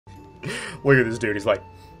Look at this dude. He's like,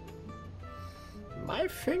 my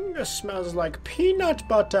finger smells like peanut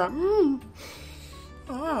butter. Mmm.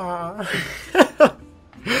 Ah.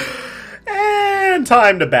 And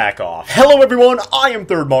time to back off. Hello everyone, I am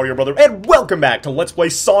Third Mario Brother, and welcome back to Let's Play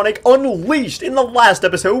Sonic Unleashed. In the last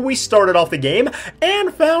episode, we started off the game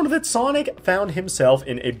and found that Sonic found himself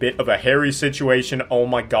in a bit of a hairy situation. Oh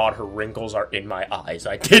my god, her wrinkles are in my eyes.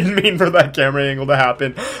 I didn't mean for that camera angle to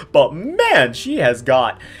happen, but man, she has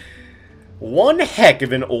got one heck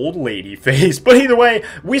of an old lady face. But either way,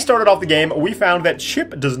 we started off the game, we found that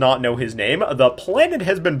Chip does not know his name, the planet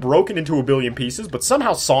has been broken into a billion pieces, but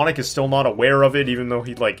somehow Sonic is still not aware of it, even though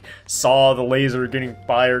he, like, saw the laser getting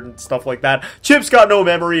fired and stuff like that. Chip's got no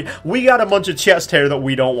memory, we got a bunch of chest hair that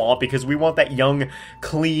we don't want, because we want that young,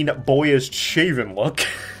 clean, boyish, shaven look.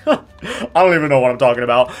 I don't even know what I'm talking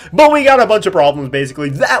about, but we got a bunch of problems, basically,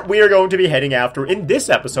 that we are going to be heading after in this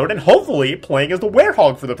episode, and hopefully playing as the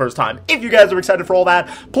werehog for the first time. If you guys are excited for all that,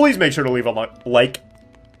 please make sure to leave a like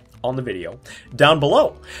on the video down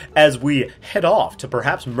below, as we head off to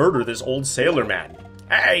perhaps murder this old sailor man.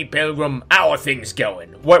 Hey, Pilgrim, how are things going?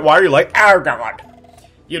 Why are you like, oh god,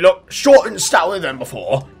 you look short and stouter than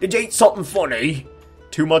before. Did you eat something funny?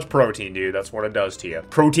 Too much protein, dude. That's what it does to you.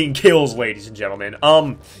 Protein kills, ladies and gentlemen.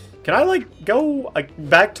 Can I, like, go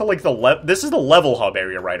back to, like, this is the level hub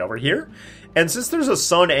area right over here. And since there's a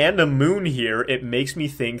sun and a moon here, it makes me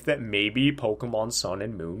think that maybe Pokemon Sun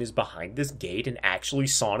and Moon is behind this gate, and actually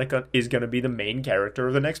Sonic is going to be the main character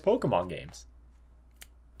of the next Pokemon games.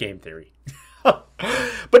 Game theory.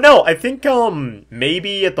 But no, I think,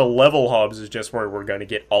 maybe at the level hubs is just where we're going to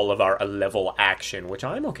get all of our level action, which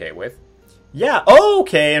I'm okay with. Yeah,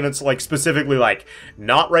 okay, and it's like specifically like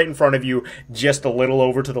not right in front of you, just a little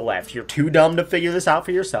over to the left. You're too dumb to figure this out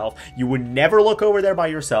for yourself. You would never look over there by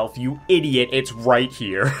yourself, you idiot. It's right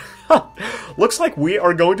here. Looks like we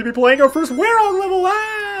are going to be playing our first werehog level,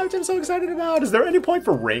 which I'm so excited about. Is there any point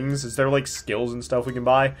for rings? Is there like skills and stuff we can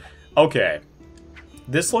buy? Okay.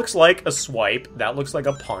 This looks like a swipe. That looks like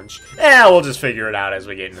a punch. We'll just figure it out as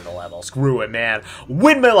we get into the level. Screw it, man.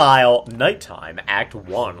 Windmill Isle, nighttime, Act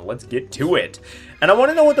 1. Let's get to it. And I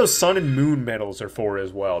want to know what those sun and moon medals are for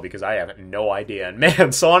as well, because I have no idea. And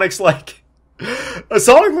man, Sonic's like...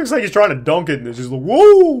 Sonic looks like he's trying to dunk it, and it's just like,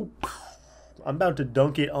 whoa! I'm about to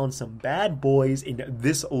dunk it on some bad boys in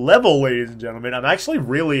this level, ladies and gentlemen. I'm actually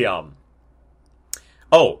really,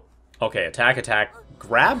 Oh, okay, attack,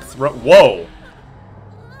 grab, throw... Whoa!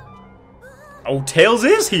 Oh, Tails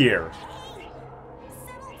is here!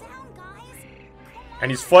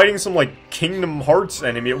 And he's fighting some, like, Kingdom Hearts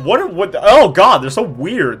enemy. What, oh god, they're so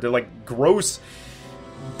weird. They're, like, gross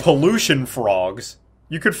pollution frogs.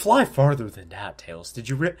 You could fly farther than that, Tails. Did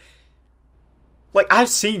you like, I've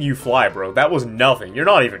seen you fly, bro. That was nothing. You're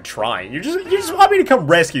not even trying. You just want me to come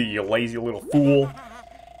rescue you, you lazy little fool.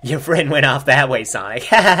 Your friend went off that way, Sonic.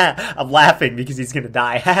 I'm laughing because he's gonna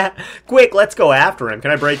die. Quick, let's go after him. Can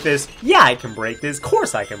I break this? Yeah, I can break this. Of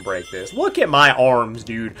course I can break this. Look at my arms,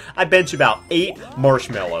 dude. I bench about 8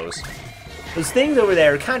 marshmallows. Those things over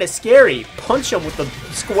there are kind of scary. Punch them with the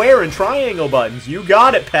square and triangle buttons. You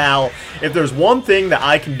got it, pal. If there's one thing that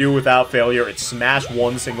I can do without failure, it's smash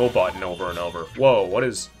one single button over and over. Whoa, what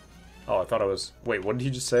is... Oh, I thought I was... Wait, what did he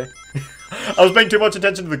just say? I was paying too much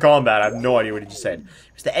attention to the combat. I have no idea what he just said.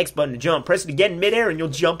 It's the X button to jump. Press it again in midair and you'll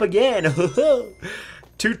jump again.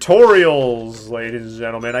 Tutorials, ladies and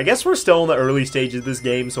gentlemen. I guess we're still in the early stages of this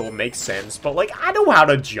game, so it makes sense. But, like, I know how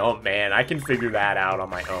to jump, man. I can figure that out on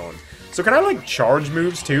my own. So can I, like, charge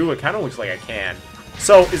moves, too? It kind of looks like I can.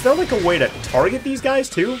 So, is there, like, a way to target these guys,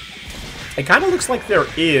 too? It kind of looks like there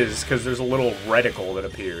is, because there's a little reticle that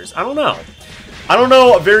appears. I don't know. I don't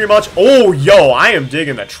know very much. Oh, yo, I am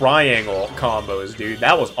digging the triangle combos, dude.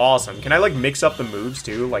 That was awesome. Can I, like, mix up the moves,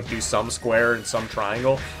 too? Like, do some square and some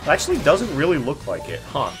triangle? It actually doesn't really look like it,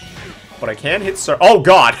 huh? But I can hit oh,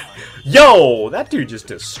 God. Yo, that dude just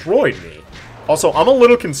destroyed me. Also, I'm a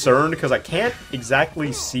little concerned because I can't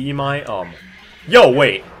exactly see my, Yo,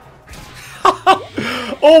 wait.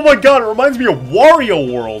 Oh my god, it reminds me of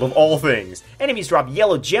Wario World, of all things. Enemies drop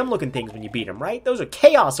yellow gem-looking things when you beat them, right? Those are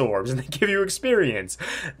Chaos Orbs, and they give you experience.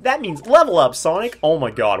 That means level up, Sonic. Oh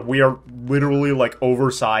my god, we are literally like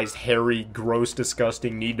oversized, hairy, gross,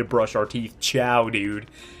 disgusting, need to brush our teeth Chow,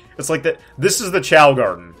 dude. It's like this is the Chow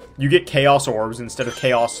Garden. You get Chaos Orbs instead of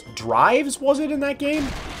Chaos Drives, was it, in that game?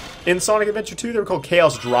 In Sonic Adventure 2, they were called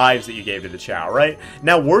Chaos Drives that you gave to the Chow, right?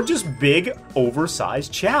 Now, we're just big,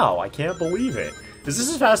 oversized Chow. I can't believe it. Is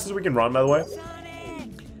this as fast as we can run, by the way?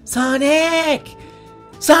 Sonic!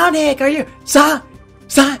 Sonic, are you... Sonic!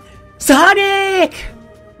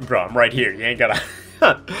 Bro, I'm right here. You ain't gotta...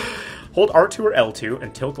 Hold R2 or L2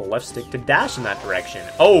 and tilt the left stick to dash in that direction.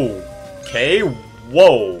 Okay,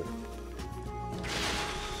 whoa.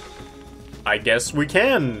 I guess we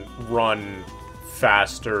can run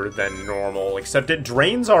faster than normal, except it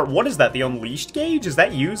drains our... What is that, the unleashed gauge? Is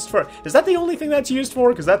that used for... Is that the only thing that's used for?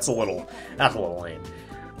 Because that's a little lame.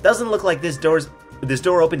 Doesn't look like this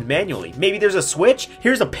door opened manually. Maybe there's a switch?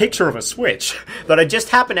 Here's a picture of a switch that I just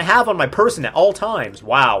happen to have on my person at all times.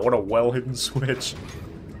 Wow, what a well-hidden switch.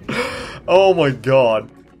 Oh my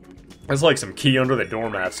god. There's like some key under the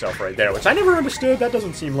doormat stuff right there, which I never understood. That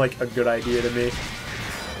doesn't seem like a good idea to me.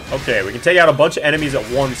 Okay, we can take out a bunch of enemies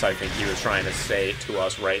at once, I think he was trying to say to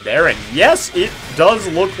us right there. And yes, it does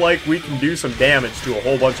look like we can do some damage to a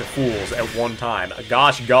whole bunch of fools at one time.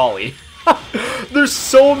 Gosh golly. There's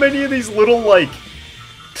so many of these little, like,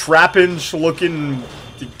 trapinch-looking,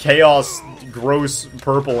 chaos, gross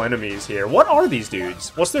purple enemies here. What are these dudes?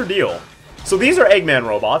 What's their deal? So these are Eggman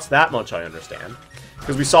robots, that much I understand.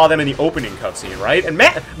 Because we saw them in the opening cutscene, right? And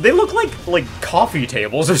man, they look like coffee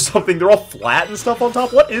tables or something. They're all flat and stuff on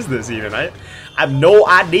top. What is this even? I have no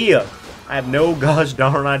idea. I have no gosh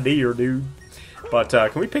darn idea, dude. But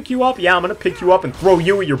can we pick you up? Yeah, I'm gonna pick you up and throw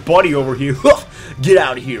you at your buddy over here. Get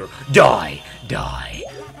out of here. Die. Die.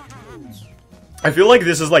 I feel like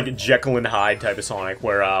this is like Jekyll and Hyde type of Sonic,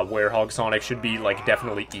 where werehog Sonic should be like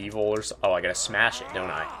definitely evil or so. Oh, I gotta smash it, don't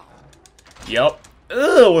I? Yup.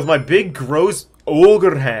 Ugh, with my big gross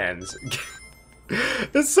ogre hands.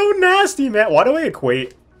 It's so nasty, man. Why do I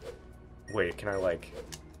equate... Wait, can I, like...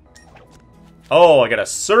 Oh, I got a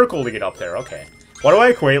circle to get up there. Okay. Why do I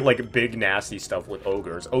equate, like, big, nasty stuff with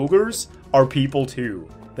ogres? Ogres are people, too.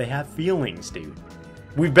 They have feelings, dude.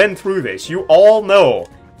 We've been through this. You all know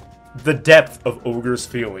the depth of ogres'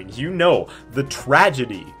 feelings. You know the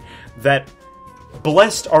tragedy that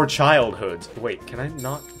blessed our childhoods. Wait, can I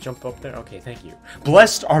not jump up there? Okay, thank you.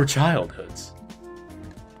 Blessed our childhoods.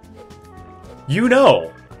 You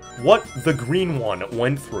know what the Green One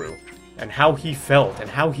went through, and how he felt, and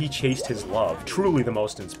how he chased his love. Truly the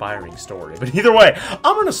most inspiring story. But either way,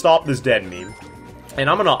 I'm gonna stop this dead meme, and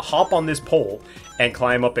I'm gonna hop on this pole and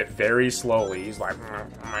climb up it very slowly. He's like,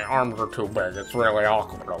 my arms are too big, it's really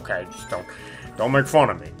awkward, okay? Just don't make fun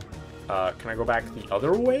of me. Can I go back the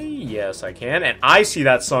other way? Yes, I can. And I see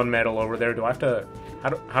that sun medal over there. Do I have to...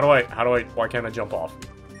 Why can't I jump off?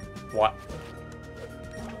 What?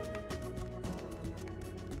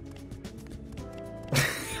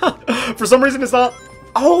 For some reason it's not...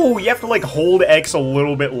 Oh, you have to, like, hold X a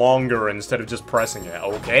little bit longer instead of just pressing it.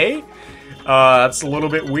 Okay. That's a little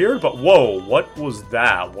bit weird, but whoa, what was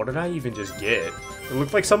that? What did I even just get? It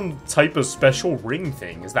looked like some type of special ring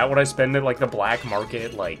thing. Is that what I spend at, like, the black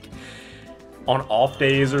market, like, on off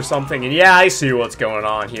days or something? And yeah, I see what's going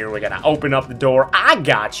on here. We gotta open up the door. I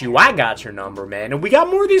got you. I got your number, man. And we got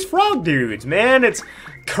more of these frog dudes, man. It's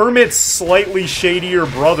Kermit's slightly shadier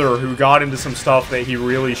brother who got into some stuff that he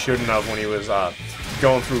really shouldn't have when he was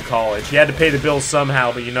going through college. He had to pay the bills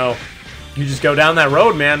somehow, but you know, you just go down that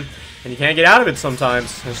road, man, and you can't get out of it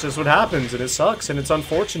sometimes. That's just what happens, and it sucks, and it's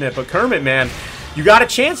unfortunate. But Kermit, man, you got a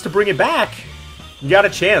chance to bring it back. You got a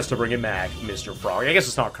chance to bring it back, Mr. Frog. I guess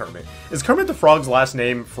it's not Kermit. Is Kermit the Frog's last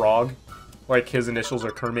name Frog? Like, his initials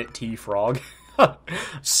are Kermit T. Frog?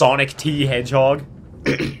 Sonic T. Hedgehog?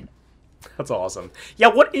 That's awesome. Yeah,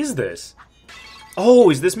 what is this? Oh,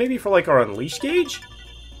 is this maybe for, like, our unleash gauge?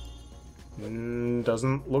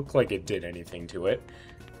 Doesn't look like it did anything to it.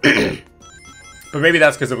 But maybe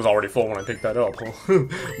that's because it was already full when I picked that up.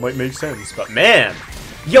 Might make sense. But man,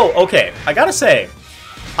 yo, okay, I gotta say,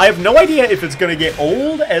 I have no idea if it's gonna get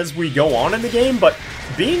old as we go on in the game, but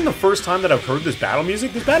being the first time that I've heard this battle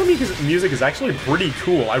music is actually pretty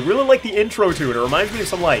cool. I really like the intro to it. It reminds me of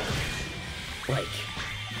some, like,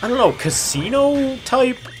 I don't know,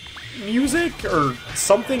 casino-type music, or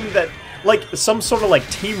something that, like, some sort of, like,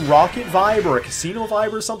 Team Rocket vibe, or a casino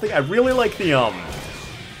vibe or something. I really like the,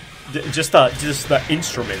 just the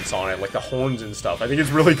instruments on it, like the horns and stuff. I think it's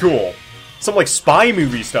really cool. Some, like, spy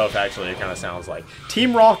movie stuff, actually, it kind of sounds like.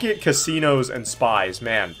 Team Rocket, casinos, and spies.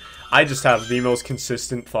 Man, I just have the most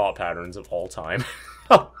consistent thought patterns of all time.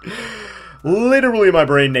 Literally, my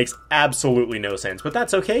brain makes absolutely no sense, but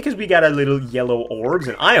that's okay, because we got our little yellow orbs,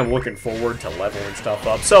 and I am looking forward to leveling stuff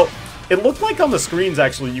up. So, it looked like on the screens,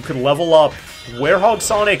 actually, you could level up Werehog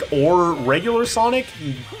Sonic or regular Sonic,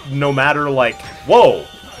 no matter, like... Whoa!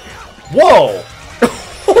 Whoa!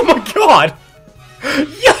 Oh my god!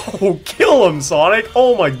 Yo! Kill him, Sonic!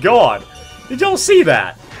 Oh my god! Did y'all see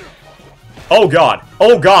that? Oh god.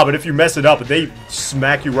 Oh god, but if you mess it up, they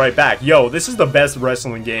smack you right back. Yo, this is the best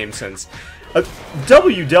wrestling game since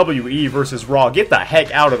WWE versus Raw, get the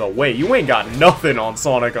heck out of the way. You ain't got nothing on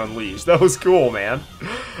Sonic Unleashed. That was cool, man.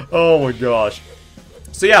 Oh my gosh.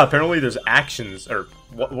 So yeah, apparently there's actions, or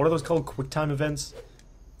what are those called? QuickTime events?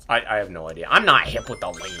 I have no idea. I'm not hip with the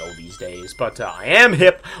lingo these days, but I am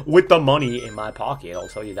hip with the money in my pocket, I'll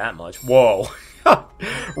tell you that much. Whoa.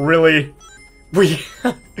 Really? We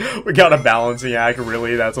got a balancing act,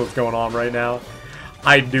 really? That's what's going on right now?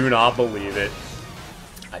 I do not believe it.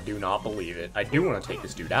 I do not believe it. I do want to take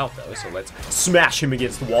this dude out, though, so let's smash him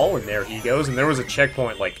against the wall, and there he goes. And there was a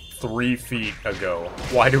checkpoint, like, 3 feet ago.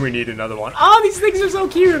 Why do we need another one? Oh, these things are so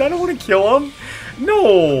cute! I don't want to kill them!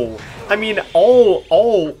 No! I mean,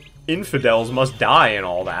 all infidels must die and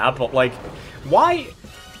all that, but, like, why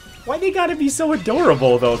they gotta be so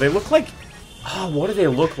adorable, though? They look like... Oh, what do they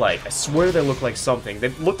look like? I swear they look like something. They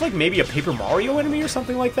look like maybe a Paper Mario enemy or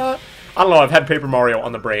something like that. I don't know, I've had Paper Mario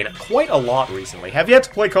on the brain quite a lot recently. Have yet to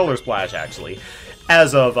play Color Splash, actually,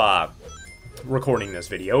 as of recording this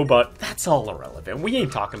video, but that's all irrelevant. We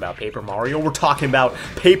ain't talking about Paper Mario, we're talking about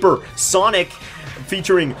Paper Sonic,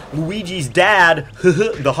 featuring Luigi's dad,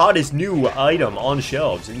 the hottest new item on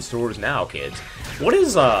shelves in stores now, kids. What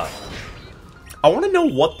is, I want to know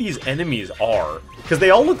what these enemies are, because they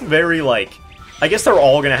all look very, like, I guess they're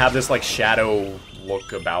all gonna have this, like, shadow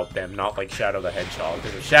look about them, not like Shadow the Hedgehog,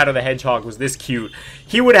 because if Shadow the Hedgehog was this cute,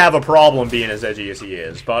 he would have a problem being as edgy as he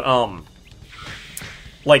is, but,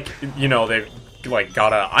 like, you know, they've, like,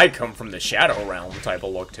 got a I come from the Shadow Realm type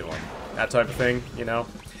of look to him, that type of thing, you know?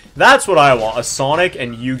 That's what I want, a Sonic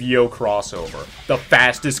and Yu-Gi-Oh! Crossover, the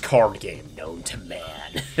fastest card game known to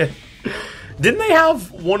man. Didn't they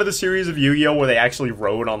have one of the series of Yu-Gi-Oh! Where they actually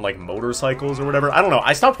rode on, like, motorcycles or whatever? I don't know,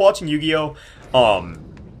 I stopped watching Yu-Gi-Oh!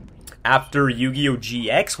 After Yu-Gi-Oh!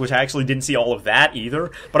 GX, which I actually didn't see all of that either,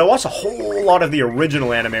 but I watched a whole lot of the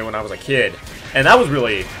original anime when I was a kid, and that was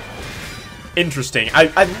really interesting.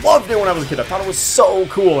 I loved it when I was a kid. I thought it was so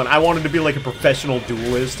cool, and I wanted to be like a professional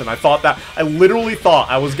duelist, and I literally thought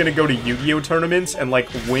I was gonna go to Yu-Gi-Oh! Tournaments and like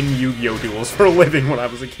win Yu-Gi-Oh! Duels for a living when I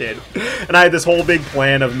was a kid. And I had this whole big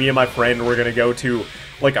plan of me and my friend were gonna go to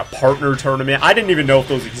like a partner tournament. I didn't even know if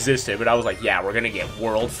those existed, but I was like, yeah, we're gonna get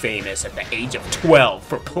world famous at the age of 12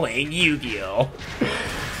 for playing Yu-Gi-Oh!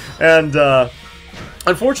 And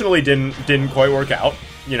unfortunately didn't quite work out.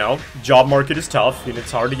 You know, job market is tough, and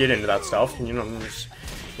it's hard to get into that stuff. You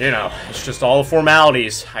know, it's just all the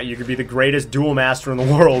formalities. You could be the greatest duel master in the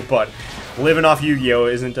world, but living off Yu-Gi-Oh!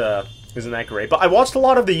 Isn't that great. But I watched a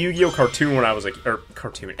lot of the Yu-Gi-Oh! Cartoon when I was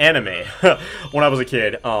anime when I was a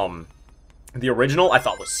kid. The original I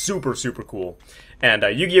thought was super, super cool. And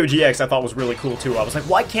Yu-Gi-Oh! GX I thought was really cool too. I was like,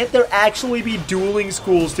 why can't there actually be dueling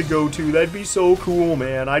schools to go to? That'd be so cool,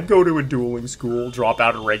 man. I'd go to a dueling school, drop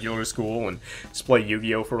out of regular school, and just play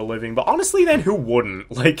Yu-Gi-Oh! For a living. But honestly, then who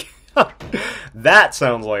wouldn't? Like, that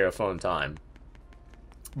sounds like a fun time.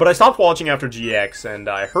 But I stopped watching after GX, and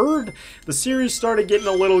I heard the series started getting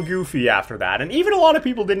a little goofy after that. And even a lot of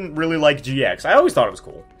people didn't really like GX. I always thought it was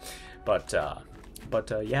cool. But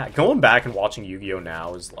yeah, going back and watching Yu-Gi-Oh!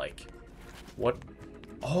 Now is like, what?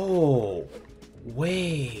 Oh,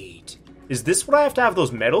 wait. Is this what I have to have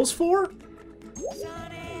those medals for?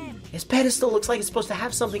 This pedestal looks like it's supposed to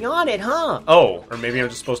have something on it, huh? Oh, or maybe I'm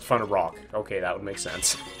just supposed to find a rock. Okay, that would make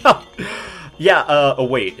sense. Yeah, oh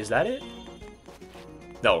wait, is that it?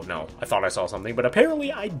 No, I thought I saw something, but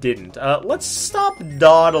apparently I didn't. Let's stop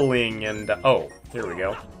dawdling and, oh, here we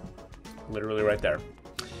go. Literally right there.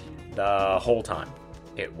 The whole time.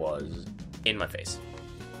 It was in my face.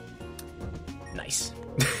 Nice.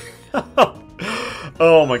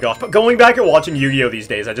 Oh my gosh. But going back and watching Yu-Gi-Oh! These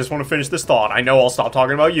days, I just want to finish this thought. I know I'll stop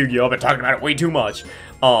talking about Yu-Gi-Oh! I've been talking about it way too much.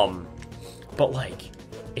 But like,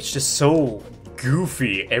 it's just so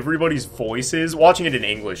goofy. Everybody's voices, watching it in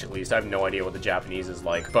English at least, I have no idea what the Japanese is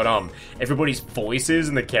like, but everybody's voices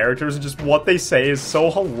and the characters and just what they say is so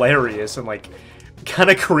hilarious and like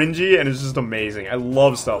kind of cringy, and it's just amazing. I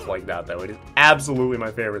love stuff like that, though. It is absolutely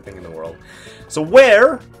my favorite thing in the world. So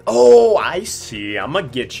where? Oh, I see. I'm gonna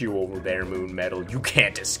get you over there, Moon Metal. You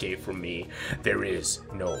can't escape from me. There is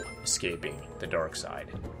no escaping the dark side.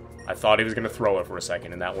 I thought he was gonna throw it for a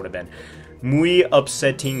second, and that would have been muy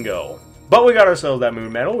upsettingo. But we got ourselves that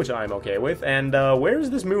Moon Metal, which I'm okay with. And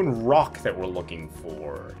where's this Moon Rock that we're looking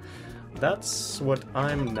for? That's what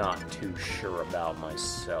I'm not too sure about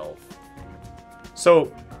myself.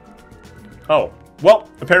 So, oh, well,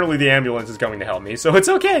 apparently the ambulance is coming to help me, so it's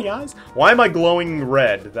okay, guys. Why am I glowing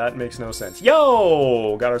red? That makes no sense.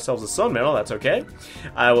 Yo, got ourselves a sun medal, that's okay.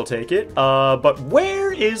 I will take it. But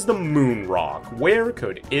where is the Moon Rock? Where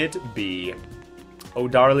could it be? Oh,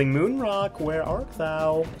 darling Moon Rock, where art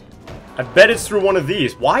thou? I bet it's through one of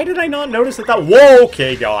these. Why did I not notice that? Whoa,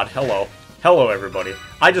 okay, God. Hello. Hello, everybody.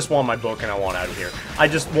 I just want my book and I want out of here. I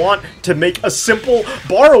just want to make a simple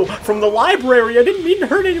borrow from the library. I didn't mean to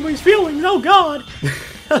hurt anybody's feelings. Oh, God.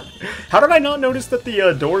 How did I not notice that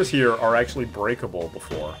the doors here are actually breakable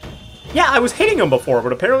before? Yeah, I was hitting them before,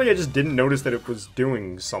 but apparently I just didn't notice that it was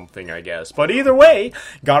doing something, I guess. But either way,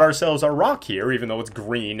 got ourselves a rock here, even though it's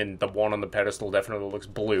green, and the one on the pedestal definitely looks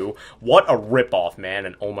blue. What a ripoff, man,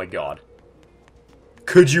 and oh my God.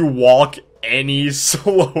 Could you walk any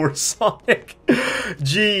slower, Sonic?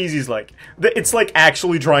 Jeez, he's like... It's like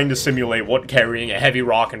actually trying to simulate what carrying a heavy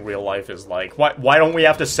rock in real life is like. Why don't we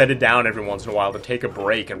have to set it down every once in a while to take a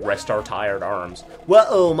break and rest our tired arms?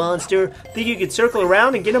 Whoa, monster. Think you could circle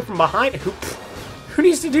around and get him from behind? Who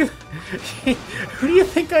needs to do... Who do you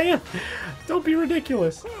think I am? Don't be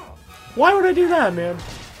ridiculous. Why would I do that, man?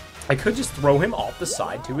 I could just throw him off the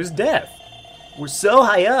side to his death. We're so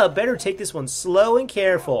high up, better take this one slow and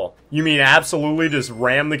careful. You mean absolutely just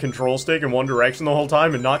ram the control stick in one direction the whole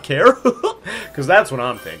time and not care? Because that's what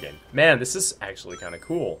I'm thinking. Man, this is actually kind of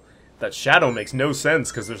cool. That shadow makes no sense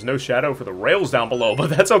because there's no shadow for the rails down below, but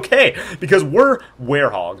that's okay because we're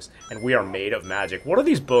werehogs and we are made of magic. What are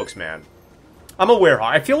these books, man? I'm a werehog.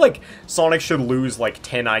 I feel like Sonic should lose like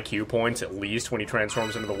 10 IQ points at least when he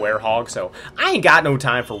transforms into the werehog, so I ain't got no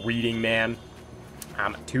time for reading, man.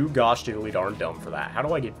 I'm too gosh diddly darn dumb for that. How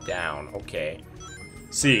do I get down? Okay.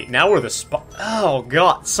 See, now we're the spot. Oh,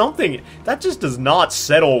 God. Something... That just does not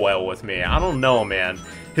settle well with me. I don't know, man.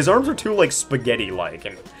 His arms are too, like, spaghetti-like.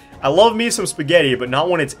 And I love me some spaghetti, but not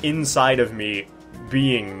when it's inside of me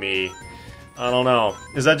being me. I don't know.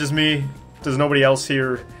 Is that just me? Does nobody else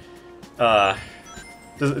here...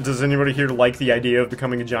 Does anybody here like the idea of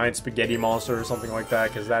becoming a giant spaghetti monster or something like that?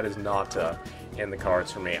 Because that is not in the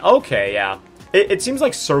cards for me. Okay, yeah. It seems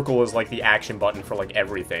like circle is like the action button for like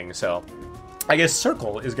everything, so I guess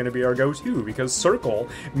circle is going to be our go-to because circle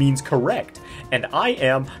means correct, and I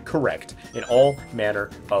am correct in all manner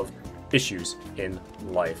of issues in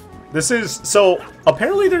life. This is, so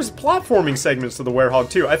apparently there's platforming segments to the werehog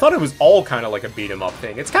too. I thought it was all kind of like a beat-em-up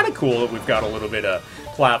thing. It's kind of cool that we've got a little bit of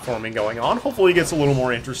platforming going on. Hopefully it gets a little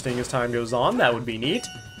more interesting as time goes on. That would be neat.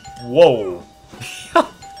 Whoa.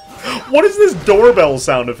 What is this doorbell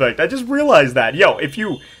sound effect? I just realized that. Yo, if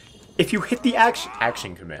you hit the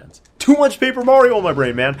action commands. Too much Paper Mario in my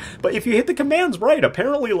brain, man. But if you hit the commands right,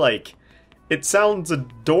 apparently, like, it sounds a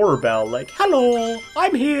doorbell, like, hello,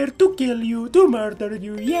 I'm here to kill you, to murder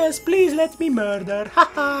you. Yes, please let me murder.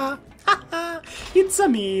 Ha ha. Ha ha. It's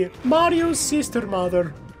me, Mario's sister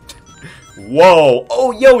mother. Whoa.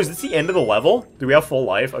 Oh, yo, is this the end of the level? Do we have full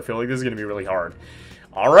life? I feel like this is going to be really hard.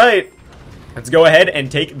 All right. Let's go ahead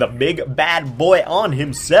and take the big bad boy on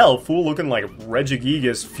himself. Fool looking like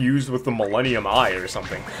Regigigas fused with the Millennium Eye or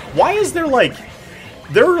something. Why is there like...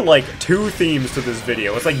 There are like two themes to this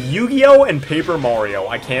video. It's like Yu-Gi-Oh! And Paper Mario.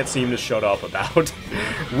 I can't seem to shut up about.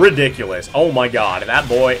 Ridiculous. Oh my God. That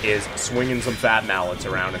boy is swinging some fat mallets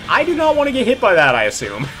around. And I do not want to get hit by that, I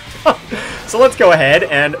assume. So let's go ahead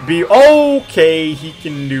and be... Okay, he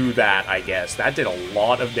can do that, I guess. That did a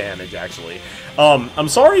lot of damage, actually. I'm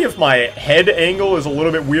sorry if my head angle is a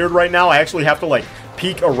little bit weird right now. I actually have to, like,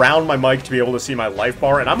 peek around my mic to be able to see my life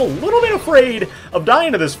bar, and I'm a little bit afraid of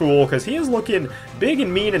dying to this fool, because he is looking big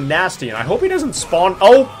and mean and nasty, and I hope he doesn't spawn...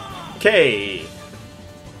 Okay.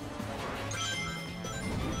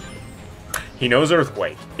 He knows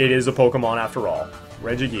Earthquake. It is a Pokemon after all.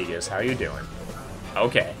 Regigigas, how you doing?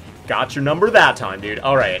 Okay. Got your number that time, dude.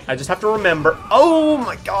 Alright, I just have to remember... Oh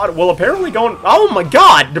my God. Well, apparently going... Oh my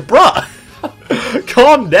God, bruh.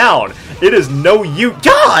 Calm down. It is no use.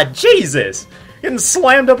 God, Jesus. Getting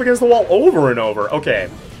slammed up against the wall over and over. Okay.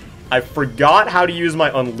 I forgot how to use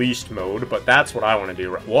my Unleashed mode, but that's what I want to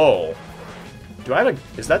do. Whoa. Do I have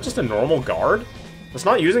a... Is that just a normal guard? It's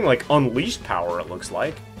not using, like, Unleashed power, it looks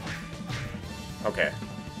like. Okay.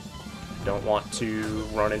 Don't want to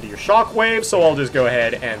run into your shockwave, so I'll just go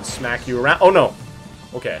ahead and smack you around. Oh, no.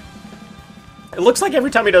 Okay. It looks like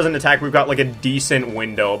every time he does an attack, we've got, like, a decent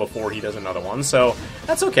window before he does another one, so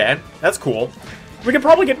that's okay. That's cool. We could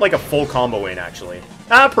probably get, like, a full combo in, actually.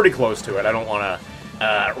 Pretty close to it. I don't want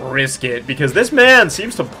to risk it, because this man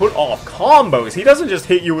seems to put off combos. He doesn't just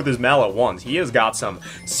hit you with his mallet once. He has got some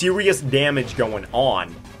serious damage going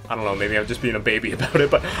on. I don't know, maybe I'm just being a baby about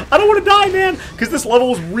it, but I don't want to die, man, because this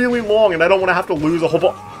level is really long, and I don't want to have to lose a whole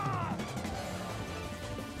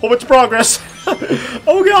bunch of progress.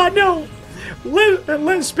 Oh, God, no.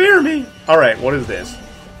 Spare me. Alright, what is this?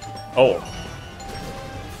 Oh.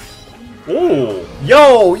 Oh.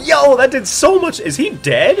 Yo, that did so much. Is he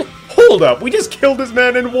dead? shield up! We just killed this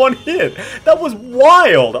man in one hit! That was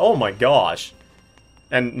wild! Oh my gosh.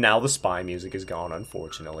 And now the spy music is gone,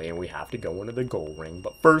 unfortunately, and we have to go into the gold ring.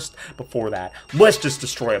 But first, before that, let's just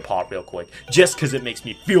destroy a pot real quick, just because it makes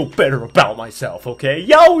me feel better about myself, okay?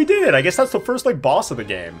 Yo, we did it! I guess that's the first, like, boss of the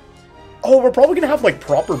game. Oh, we're probably gonna have, like,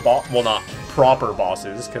 proper well, not proper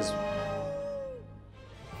bosses, because...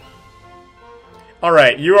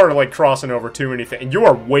 Alright, you are, like, crossing over too many things. You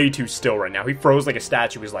are way too still right now. He froze like a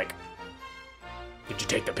statue. He's like... Did you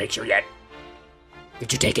take the picture yet?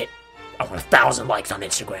 Did you take it? I want 1,000 likes on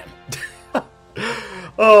Instagram.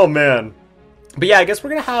 Oh, man. But yeah, I guess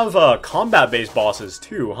we're gonna have combat-based bosses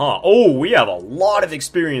too, huh? Oh, we have a lot of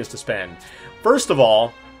experience to spend. First of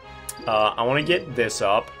all, I want to get this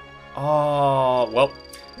up. Well,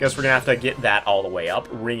 guess we're gonna have to get that all the way up.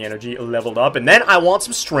 Ring energy leveled up. And then I want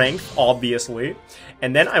some strength, obviously.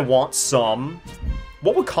 And then I want some...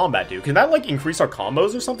 What would combat do? Can that, like, increase our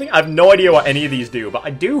combos or something? I have no idea what any of these do, but I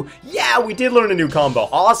do. Yeah, we did learn a new combo.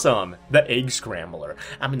 Awesome. The egg scrambler.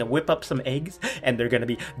 I'm gonna whip up some eggs, and they're gonna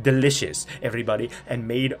be delicious, everybody, and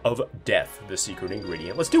made of death, the secret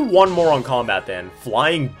ingredient. Let's do one more on combat, then.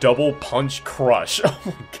 Flying double punch crush. Oh,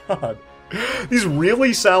 my God. These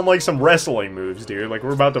really sound like some wrestling moves, dude. Like,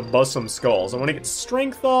 we're about to bust some skulls. I want to get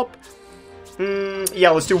strength up. Yeah,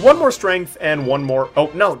 let's do one more strength and one more... Oh,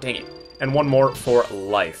 no, dang it. And one more for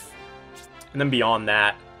life. And then beyond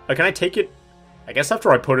that... can I take it... I guess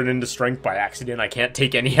after I put it into strength by accident, I can't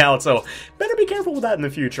take any out, so better be careful with that in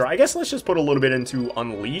the future. I guess let's just put a little bit into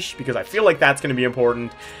unleash, because I feel like that's going to be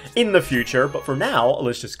important in the future. But for now,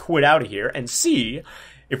 let's just quit out of here and see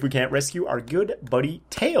if we can't rescue our good buddy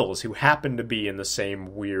Tails, who happened to be in the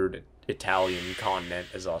same weird Italian continent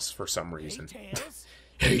as us for some reason. Hey, Tails.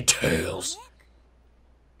 Hey, Tails.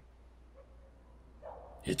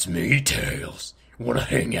 It's me, Tails. Wanna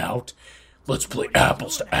hang out? Let's play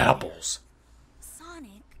apples to apples.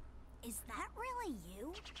 Sonic, is that really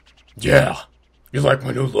you? Yeah. You like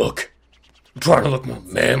my new look? I'm trying to look more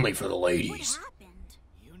manly for the ladies. What happened?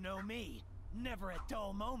 You know me. Never a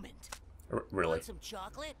dull moment. Really? Want some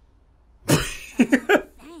chocolate?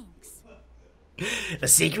 Thanks. The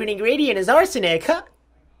secret ingredient is arsenic, huh?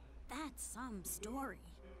 That's some story.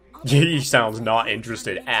 He sounds not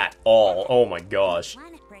interested at all. Oh my gosh.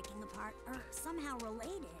 Planet breaking apart are somehow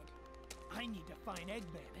related. I need to find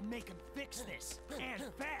Eggman and make him fix this. And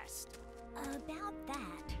fast. About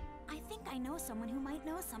that, I think I know someone who might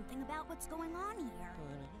know something about what's going on here.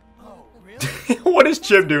 Oh, really? What is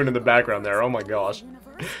Chip doing in the background there? Oh my gosh.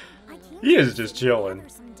 Universe, I came He is to just put chilling. together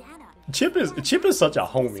some data. Chip is such a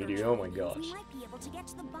homie, dude. Oh my gosh. We might be able to get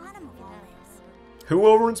to the bottom of all this. Who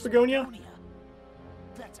over in Spagonia? Spagonia.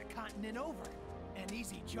 That's a continent over. An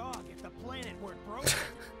easy jog if the planet weren't broken.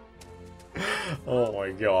 Oh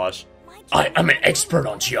my gosh. I'm an expert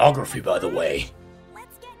on geography, by the way.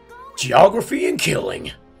 Let's get going. Geography and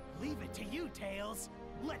killing. Leave it to you, Tails.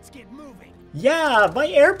 Let's get moving. Yeah, my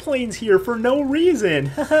airplane's here for no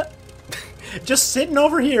reason. Just sitting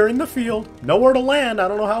over here in the field. Nowhere to land. I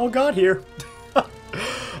don't know how it got here.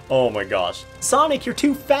 Oh my gosh. Sonic, you're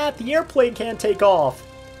too fat. The airplane can't take off.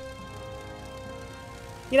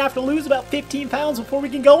 You're gonna have to lose about 15 pounds before we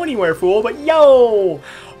can go anywhere, fool. But yo!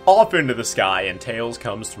 Off into the sky, and Tails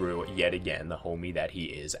comes through yet again, the homie that he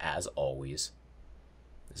is, as always.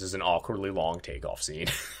 This is an awkwardly long takeoff scene.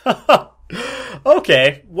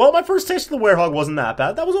 Okay, well, my first taste of the werehog wasn't that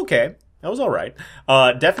bad. That was okay. That was alright.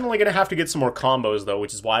 Definitely gonna have to get some more combos, though,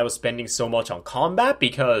 which is why I was spending so much on combat,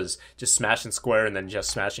 because just smashing square and then just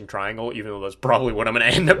smashing triangle, even though that's probably what I'm gonna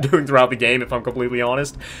end up doing throughout the game, if I'm completely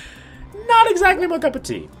honest. Not exactly my cup of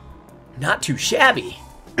tea. Not too shabby.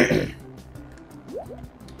 The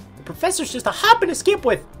professor's just a hop and a skip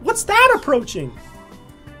with. What's that approaching?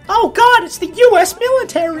 Oh god, it's the US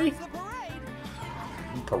military! The bride.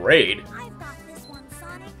 Parade? I've got this one,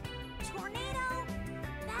 Sonic. Tornado.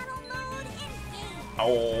 Battle mode engage.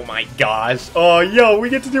 Oh my gosh. Oh, yo, we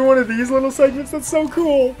get to do one of these little segments. That's so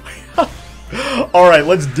cool. Alright,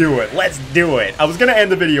 let's do it. Let's do it. I was gonna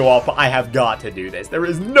end the video off, but I have got to do this. There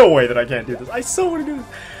is no way that I can't do this. I so want to do this.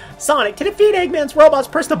 Sonic, to defeat Eggman's robots,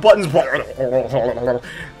 press the buttons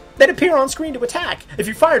that appear on screen to attack. If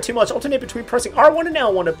you fire too much, alternate between pressing R1 and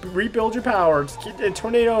L1 to rebuild your power.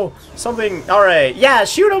 Tornado, something. Alright, yeah,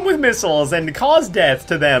 shoot them with missiles and cause death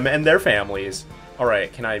to them and their families.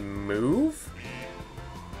 Alright, can I move?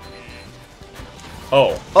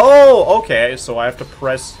 Oh, okay, so I have to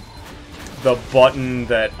press the button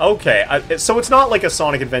that... Okay, so it's not like a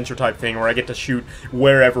Sonic Adventure type thing where I get to shoot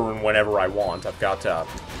wherever and whenever I want. I've got to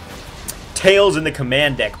Tails in the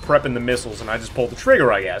command deck prepping the missiles, and I just pull the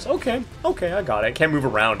trigger, I guess. Okay, I got it. Can't move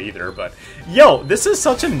around either, but... Yo, this is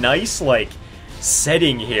such a nice, like,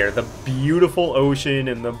 setting here. The beautiful ocean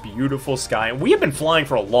and the beautiful sky. And we have been flying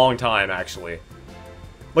for a long time, actually.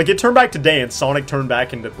 Like, it turned back today, and Sonic turned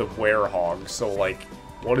back into the werehog, so, like,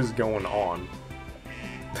 what is going on?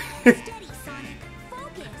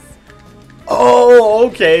 Oh,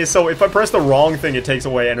 okay, so if I press the wrong thing, it takes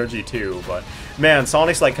away energy too, but... Man,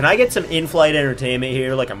 Sonic's like, can I get some in-flight entertainment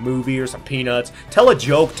here, like a movie or some peanuts? Tell a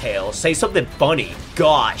joke, Tails. Say something funny.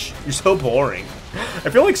 Gosh, you're so boring. I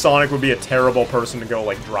feel like Sonic would be a terrible person to go,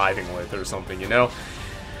 like, driving with or something, you know?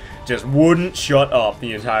 Just wouldn't shut up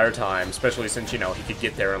the entire time, especially since, you know, he could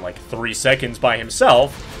get there in, like, 3 seconds by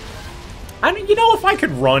himself. I mean, you know, if I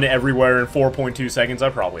could run everywhere in 4.2 seconds, I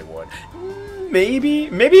probably would. Maybe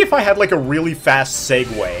if I had, like, a really fast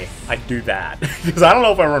Segway, I'd do that. Because I don't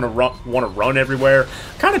know if I want to run everywhere.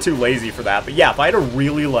 Kind of too lazy for that. But yeah, if I had a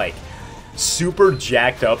really, like, super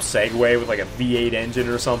jacked up Segway with, like, a V8 engine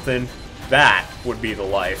or something, that would be the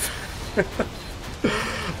life.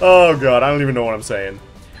 Oh, God, I don't even know what I'm saying.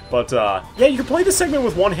 But, yeah, you can play this segment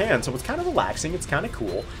with one hand, so it's kind of relaxing, it's kind of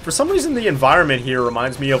cool. For some reason, the environment here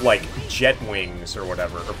reminds me of, like, jet wings or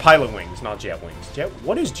whatever. Or pilot wings, not jet wings.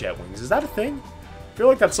 What is jet wings? Is that a thing? I feel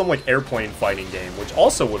like that's some, like, airplane fighting game, which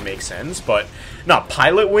also would make sense, but not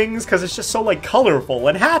pilot wings, because it's just so, like, colorful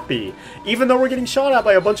and happy. Even though we're getting shot at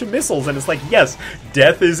by a bunch of missiles, and it's like, yes,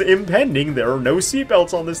 death is impending. There are no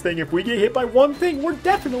seatbelts on this thing. If we get hit by one thing, we're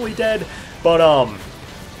definitely dead. But,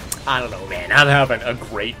 I don't know, man. I'm having a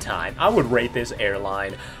great time. I would rate this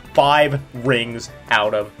airline 5 rings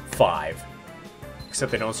out of 5.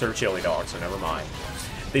 Except they don't serve chili dogs, so never mind.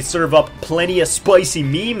 They serve up plenty of spicy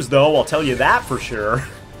memes, though, I'll tell you that for sure.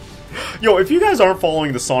 Yo, if you guys aren't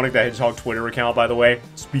following the Sonic the Hedgehog Twitter account, by the way,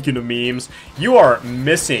 speaking of memes, you are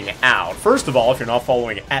missing out. First of all, if you're not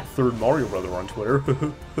following @3rdMarioBrother on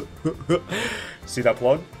Twitter, see that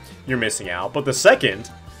plug? You're missing out. But the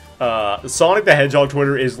second... Sonic the Hedgehog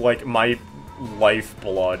Twitter is, like, my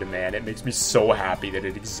lifeblood, man. It makes me so happy that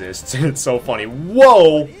it exists, and it's so funny.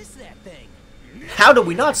 Whoa! What is that thing? How did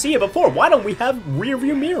we not see it before? Why don't we have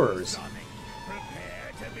rear-view mirrors?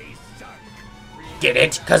 Prepare to be sunk. Get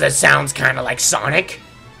it? Because it sounds kind of like Sonic.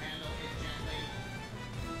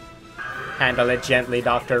 Handle it gently,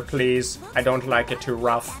 Doctor, please. I don't like it too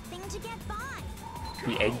rough. That thing to get by.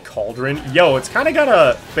 The egg cauldron? Yo, it's kind of got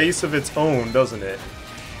a face of its own, doesn't it?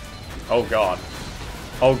 Oh, God.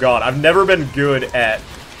 Oh, God. I've never been good at...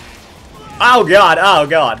 Oh, God. Oh,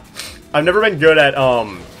 God. I've never been good at,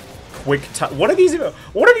 quick time... What are these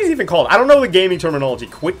even called? I don't know the gaming terminology.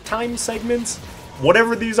 Quick time segments?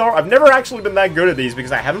 Whatever these are. I've never actually been that good at these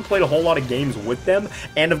because I haven't played a whole lot of games with them,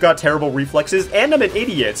 and I've got terrible reflexes, and I'm an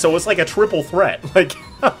idiot, so it's like a triple threat. Like...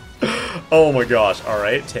 Oh, my gosh.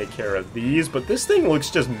 Alright, take care of these. But this thing looks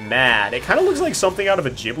just mad. It kind of looks like something out of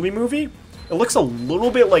a Ghibli movie. It looks a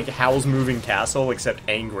little bit like Howl's Moving Castle, except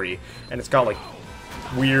angry. And it's got, like,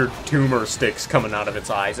 weird tumor sticks coming out of its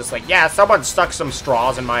eyes. It's like, yeah, someone stuck some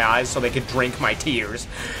straws in my eyes so they could drink my tears.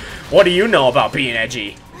 What do you know about being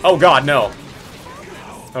edgy? Oh, God, no.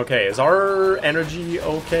 Okay, is our energy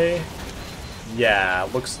okay? Yeah,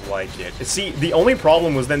 looks like it. See, the only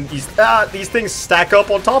problem was then these things stack up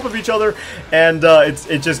on top of each other, and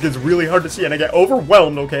it just gets really hard to see, and I get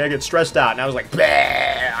overwhelmed, okay? I get stressed out, and I was like,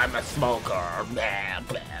 bleh, I'm a smoker, bleh,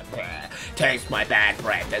 bleh, bleh. Taste my bad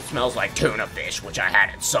breath. It smells like tuna fish, which I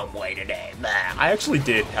had at Subway today, bleh. I actually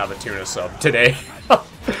did have a tuna sub today.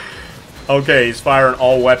 Okay, he's firing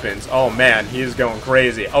all weapons. Oh, man, he is going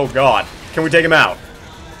crazy. Oh, God. Can we take him out?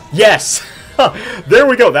 Yes! There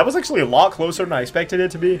we go. That was actually a lot closer than I expected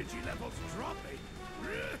it to be.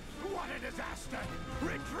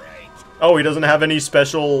 Oh, he doesn't have any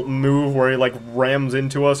special move where he, like, rams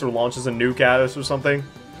into us or launches a nuke at us or something.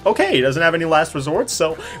 Okay, he doesn't have any last resorts,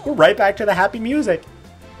 so we're right back to the happy music.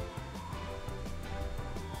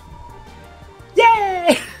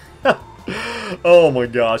 Yay! Oh my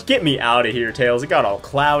gosh. Get me out of here, Tails. It got all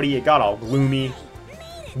cloudy. It got all gloomy.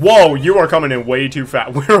 Whoa, you are coming in way too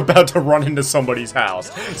fast. We're about to run into somebody's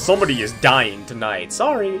house. Somebody is dying tonight.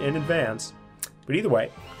 Sorry in advance. But either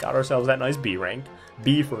way, got ourselves that nice B rank.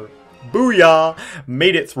 B for booyah.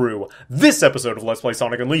 Made it through this episode of Let's Play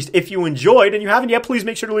Sonic Unleashed. If you enjoyed, and you haven't yet, please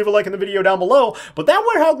make sure to leave a like in the video down below. But that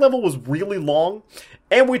werehog level was really long,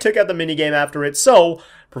 and we took out the minigame after it. So,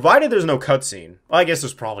 provided there's no cutscene. Well, I guess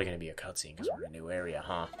there's probably going to be a cutscene because we're in a new area,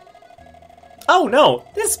 huh? Oh no,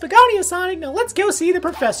 this is Begonia Sonic. Now let's go see the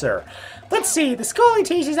professor. Let's see, the schooling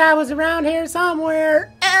teaches I was around here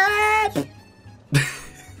somewhere.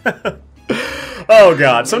 Oh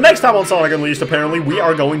god, so next time on Sonic Unleashed, apparently, we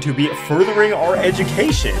are going to be furthering our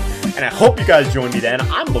education. And I hope you guys join me then.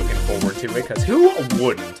 I'm looking forward to it, because who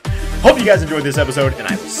wouldn't? Hope you guys enjoyed this episode, and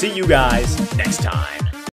I will see you guys next time.